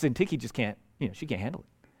Syntyche just can't, she can't handle it.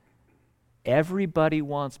 Everybody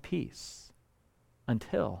wants peace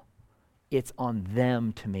until it's on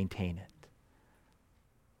them to maintain it.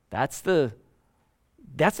 That's the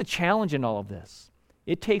challenge in all of this.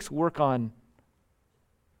 It takes work on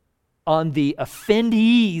the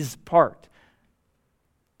offendee's part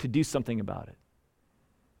to do something about it.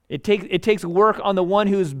 It takes work on the one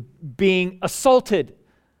who's being assaulted.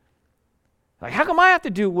 Like, how come I have to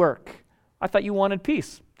do work? I thought you wanted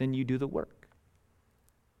peace. Then you do the work.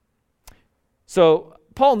 So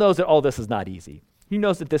Paul knows that all this is not easy. He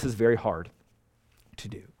knows that this is very hard to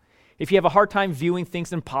do. If you have a hard time viewing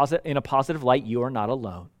things in a positive light, you are not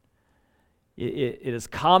alone. It is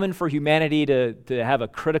common for humanity to have a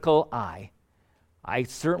critical eye. I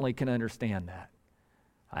certainly can understand that.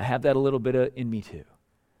 I have that a little bit in me too.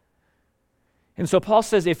 And so Paul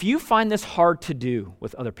says, if you find this hard to do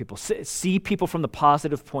with other people, see people from the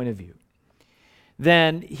positive point of view,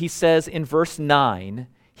 then he says in verse 9,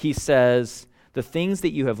 he says, the things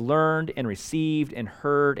that you have learned and received and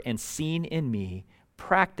heard and seen in me,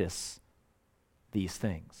 practice these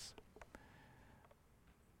things.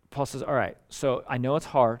 Paul says, all right, so I know it's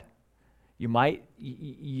hard. You might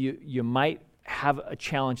have a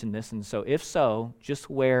challenge in this, and so if so, just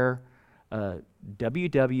wear a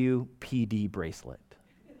WWPD bracelet.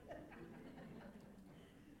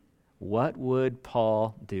 What would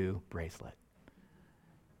Paul do bracelet?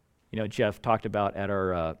 Jeff talked about at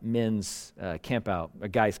our men's camp out, a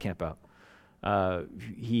guys camp out.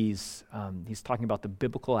 He's talking about the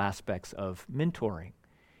biblical aspects of mentoring.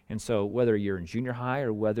 And so whether you're in junior high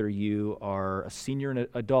or whether you are a senior and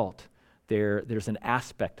adult, there's an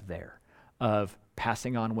aspect there of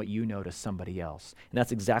passing on what you know to somebody else. And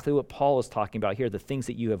that's exactly what Paul is talking about here. The things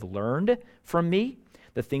that you have learned from me,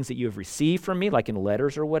 the things that you have received from me, like in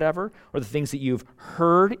letters or whatever, or the things that you've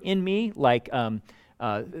heard in me, like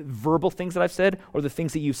verbal things that I've said, or the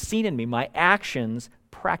things that you've seen in me. My actions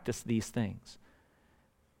practice these things.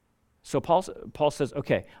 So Paul says,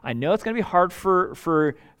 okay, I know it's going to be hard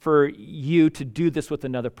for you to do this with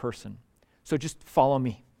another person, so just follow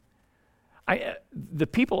me. The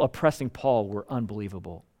people oppressing Paul were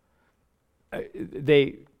unbelievable.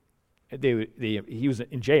 He was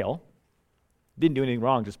in jail, didn't do anything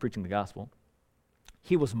wrong, just preaching the gospel.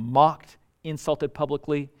 He was mocked, insulted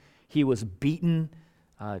publicly. He was beaten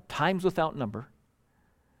times without number.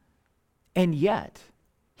 And yet,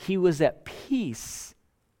 he was at peace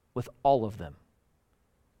with all of them.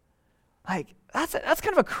 Like, that's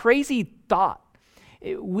kind of a crazy thought.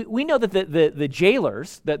 We know that the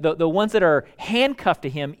jailers, the ones that are handcuffed to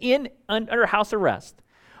him under house arrest,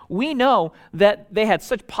 we know that they had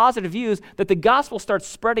such positive views that the gospel starts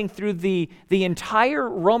spreading through the entire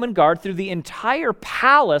Roman guard, through the entire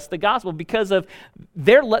palace, the gospel, because of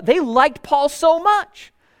they liked Paul so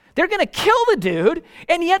much. They're going to kill the dude,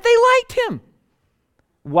 and yet they liked him.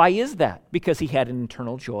 Why is that? Because he had an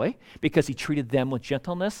internal joy, because he treated them with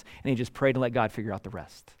gentleness, and he just prayed and let God figure out the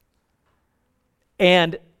rest.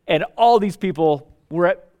 And all these people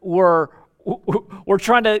were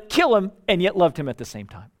trying to kill him and yet loved him at the same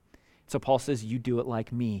time. So Paul says, you do it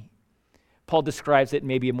like me. Paul describes it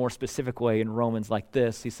maybe a more specific way in Romans like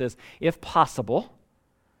this. He says, if possible,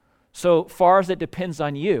 so far as it depends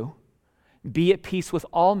on you, be at peace with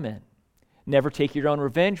all men. Never take your own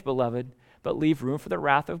revenge, beloved, but leave room for the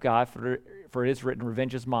wrath of God, for it is written,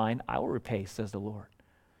 revenge is mine, I will repay, says the Lord.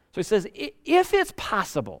 So he says, if it's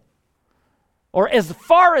possible, or as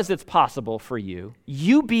far as it's possible for you,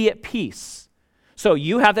 you be at peace. So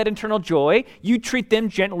you have that internal joy, you treat them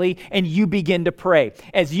gently, and you begin to pray.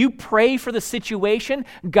 As you pray for the situation,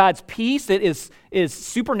 God's peace that is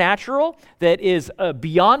supernatural, that is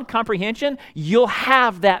beyond comprehension, you'll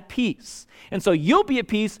have that peace. And so you'll be at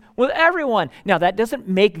peace with everyone. Now, that doesn't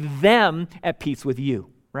make them at peace with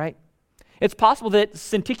you, right? It's possible that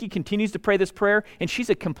Syntyche continues to pray this prayer, and she's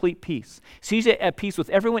at complete peace. She's at peace with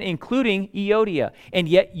everyone, including Euodia. And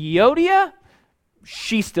yet Euodia,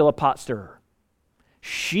 she's still a pot stirrer.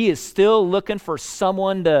 She is still looking for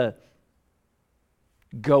someone to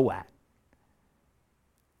go at.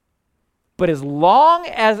 But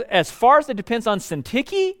as far as it depends on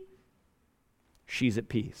Syntyche, she's at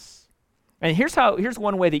peace. And here's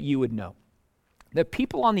one way that you would know. The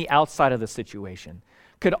people on the outside of the situation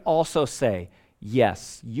could also say,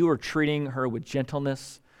 yes, you are treating her with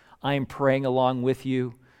gentleness. I am praying along with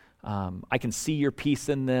you. I can see your peace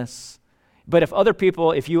in this. But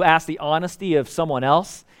if you ask the honesty of someone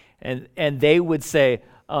else, and they would say,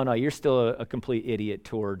 oh no, you're still a complete idiot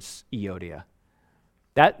towards Euodia.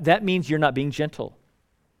 That means you're not being gentle.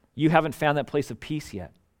 You haven't found that place of peace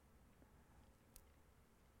yet.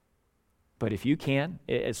 But if you can,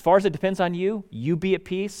 as far as it depends on you, you be at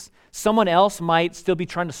peace. Someone else might still be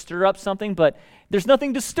trying to stir up something, but there's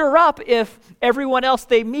nothing to stir up if everyone else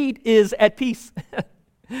they meet is at peace.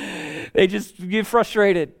 They just get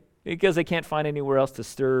frustrated because they can't find anywhere else to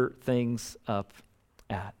stir things up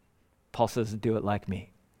at. Paul says, do it like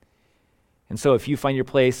me. And so if you find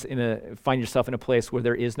yourself in a place where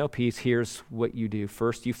there is no peace, here's what you do.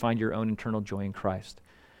 First, you find your own internal joy in Christ.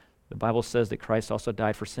 The Bible says that Christ also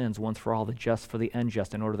died for sins, once for all, the just for the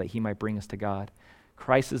unjust, in order that he might bring us to God.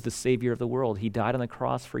 Christ is the Savior of the world. He died on the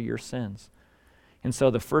cross for your sins. And so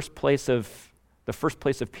the first place of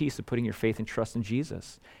peace is putting your faith and trust in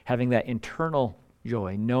Jesus, having that internal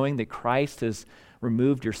joy, knowing that Christ has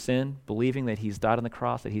removed your sin, believing that he's died on the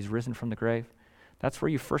cross, that he's risen from the grave. That's where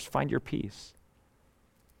you first find your peace.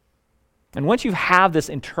 And once you have this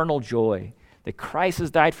internal joy, that Christ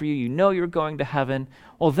has died for you, you know you're going to heaven,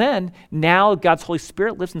 well then, now God's Holy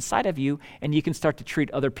Spirit lives inside of you, and you can start to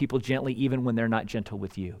treat other people gently even when they're not gentle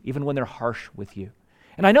with you, even when they're harsh with you.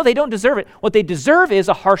 And I know they don't deserve it. What they deserve is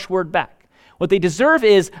a harsh word back. What they deserve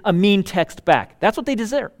is a mean text back. That's what they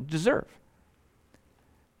deserve.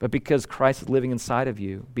 But because Christ is living inside of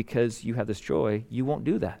you, because you have this joy, you won't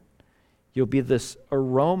do that. You'll be this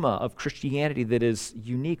aroma of Christianity that is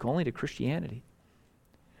unique only to Christianity.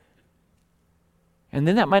 And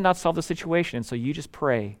then that might not solve the situation, and so you just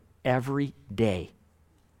pray every day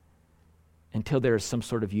until there is some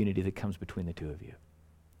sort of unity that comes between the two of you.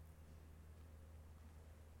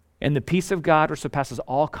 And the peace of God, which surpasses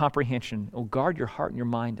all comprehension, will guard your heart and your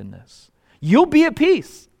mind in this. You'll be at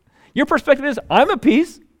peace. Your perspective is, I'm at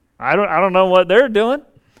peace. I don't know what they're doing.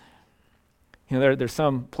 There's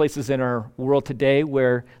some places in our world today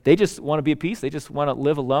where they just want to be at peace. They just want to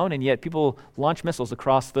live alone, and yet people launch missiles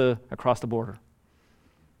across the border.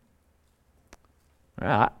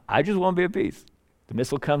 I just want to be at peace. The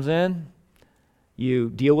missile comes in, you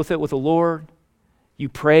deal with it with the Lord, you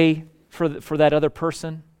pray for that other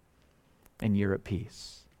person, and you're at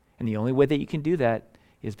peace. And the only way that you can do that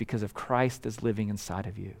is because of Christ is living inside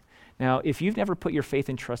of you. Now, if you've never put your faith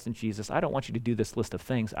and trust in Jesus, I don't want you to do this list of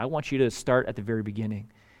things. I want you to start at the very beginning.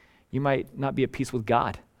 You might not be at peace with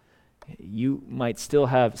God. You might still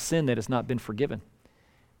have sin that has not been forgiven.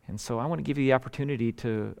 And so I want to give you the opportunity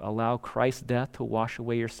to allow Christ's death to wash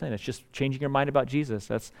away your sin. It's just changing your mind about Jesus.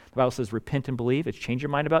 The Bible says repent and believe. It's change your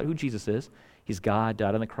mind about who Jesus is. He's God,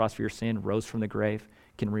 died on the cross for your sin, rose from the grave,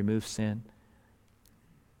 can remove sin.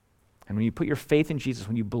 And when you put your faith in Jesus,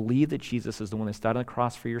 when you believe that Jesus is the one that died on the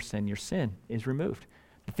cross for your sin is removed.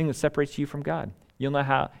 The thing that separates you from God. You'll know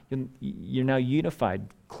how you're now unified,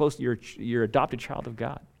 close. You're adopted child of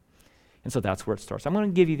God. And so that's where it starts. I'm going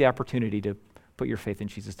to give you the opportunity to put your faith in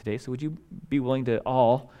Jesus today. So would you be willing to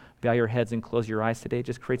all bow your heads and close your eyes today? It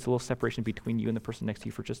just creates a little separation between you and the person next to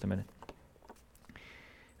you for just a minute.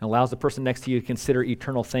 It allows the person next to you to consider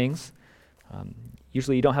eternal things.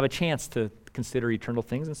 Usually you don't have a chance to consider eternal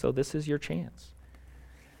things, and so this is your chance.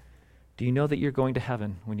 Do you know that you're going to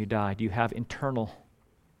heaven when you die? Do you have eternal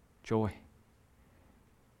joy?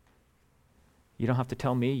 You don't have to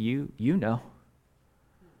tell me, you know.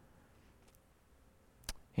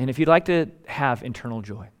 And if you'd like to have eternal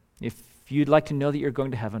joy, if you'd like to know that you're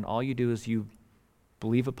going to heaven, all you do is you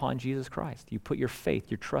believe upon Jesus Christ. You put your faith,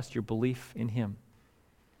 your trust, your belief in him.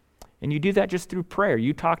 And you do that just through prayer.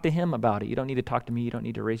 You talk to him about it. You don't need to talk to me. You don't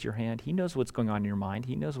need to raise your hand. He knows what's going on in your mind.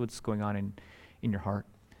 He knows what's going on in your heart.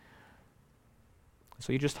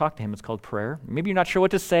 So you just talk to him. It's called prayer. Maybe you're not sure what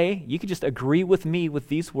to say. You could just agree with me with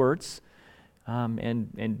these words.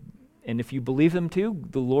 And if you believe them too,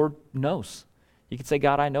 the Lord knows. You could say,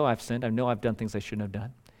 God, I know I've sinned. I know I've done things I shouldn't have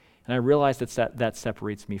done. And I realize that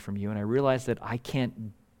separates me from you. And I realize that I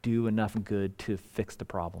can't do enough good to fix the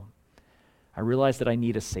problem. I realize that I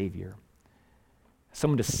need a Savior,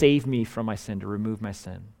 someone to save me from my sin, to remove my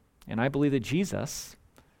sin. And I believe that Jesus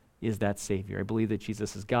is that Savior. I believe that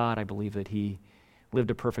Jesus is God. I believe that he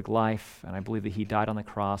lived a perfect life, and I believe that he died on the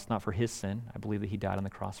cross, not for his sin. I believe that he died on the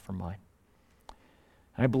cross for mine.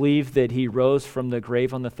 And I believe that he rose from the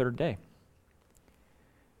grave on the third day.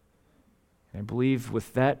 And I believe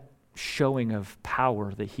with that showing of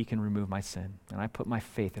power that he can remove my sin. And I put my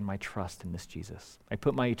faith and my trust in this Jesus. I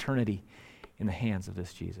put my eternity in the hands of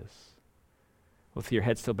this Jesus. With your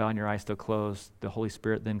head still bowed and your eyes still closed, the Holy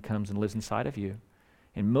Spirit then comes and lives inside of you.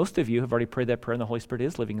 And most of you have already prayed that prayer, and the Holy Spirit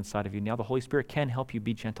is living inside of you. Now the Holy Spirit can help you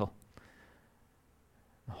be gentle.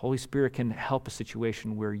 The Holy Spirit can help a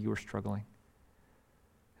situation where you are struggling.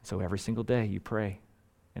 And so every single day you pray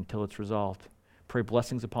until it's resolved. Pray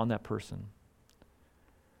blessings upon that person.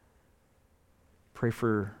 Pray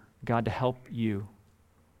for God to help you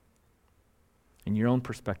in your own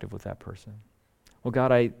perspective with that person. Well,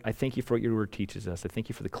 God, I thank you for what your word teaches us. I thank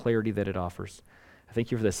you for the clarity that it offers. I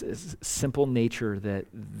thank you for this simple nature that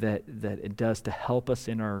it does to help us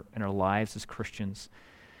in our lives as Christians.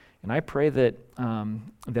 And I pray that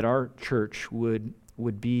that our church would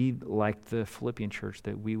be like the Philippian church,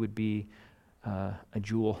 that we would be a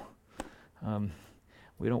jewel.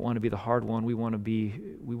 We don't want to be the hard one. We want to be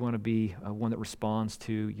one that responds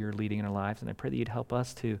to your leading in our lives. And I pray that you'd help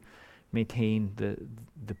us to maintain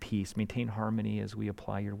the peace, maintain harmony as we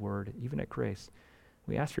apply your word, even at Grace.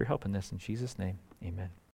 We ask for your help in this in Jesus' name. Amen.